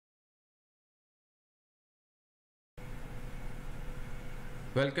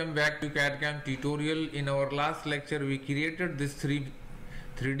Welcome back to CAD/CAM tutorial. In our last lecture we created this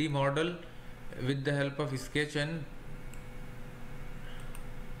 3D model with the help of sketch and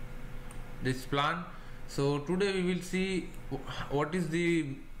this plan. So today we will see what is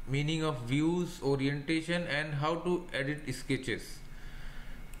the meaning of views, orientation, and how to edit sketches.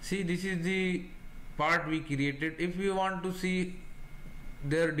 See, this is the part we created. If we want to see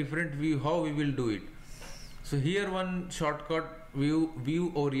their different view, how we will do it. So here one shortcut,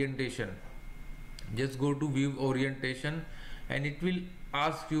 view orientation. Just go to view orientation and it will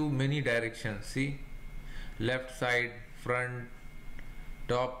ask you many directions. See, left side, front,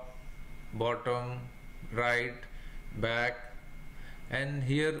 top, bottom, right, back, and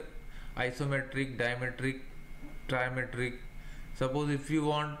here isometric, diametric, trimetric. Suppose if you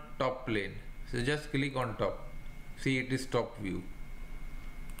want top plane, so just click on top. See, it is top view.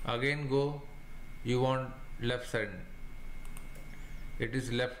 Again go, you want left side, it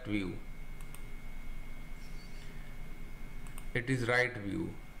is left view. It is right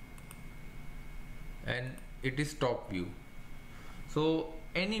view, and it is top view. So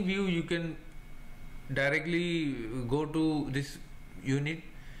any view you can directly go to this unit,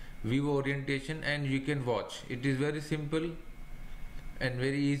 view orientation, and you can watch. It is very simple and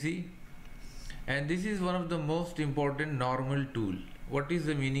very easy, and this is one of the most important normal tool. What is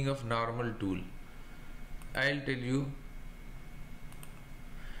the meaning of normal tool? I'll tell you.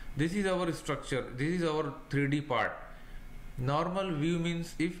 This is our structure, this is our 3D part. Normal view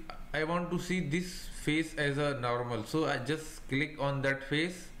means if I want to see this face as a normal, so I just click on that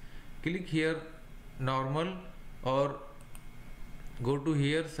face, click here normal, or go to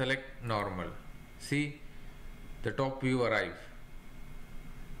here, select normal. See, the top view arrive.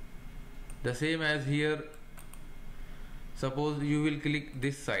 The same as here, suppose you will click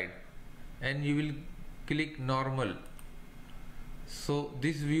this side and you will click normal, so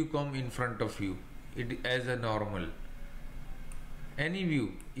this view come in front of you, it as a normal. Any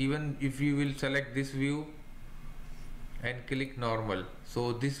view, even if you will select this view and click normal,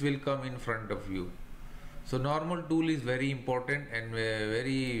 so this will come in front of you. So normal tool is very important and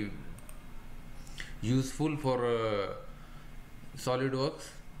very useful for SolidWorks.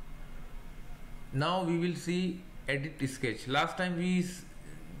 Now we will see edit sketch. Last time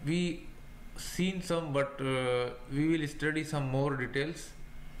we seen some, but we will study some more details.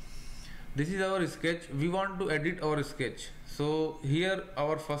 This is our sketch. We want to edit our sketch. So here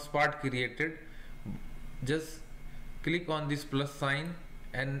our first part created. Just click on this plus sign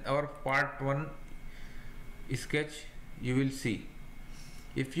and our part 1 sketch you will see.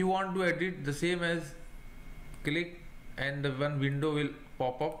 If you want to edit, the same as click and the one window will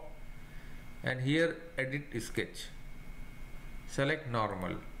pop up, and here edit sketch, select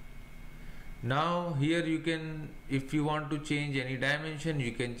normal. Now here you can, if you want to change any dimension,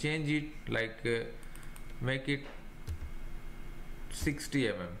 you can change it, like make it 60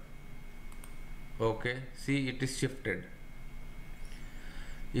 mm. Okay, see, it is shifted.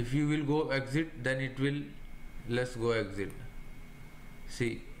 If you will go exit, then it will, let's go exit.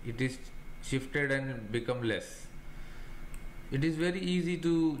 See, it is shifted and become less. It is very easy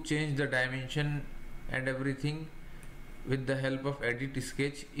to change the dimension and everything with the help of edit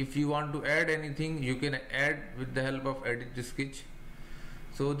sketch. If you want to add anything, you can add with the help of edit sketch.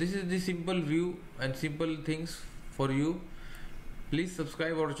 So this is the simple view and simple things for you. Please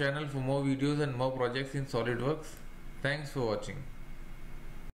subscribe our channel for more videos and more projects in SolidWorks. Thanks for watching.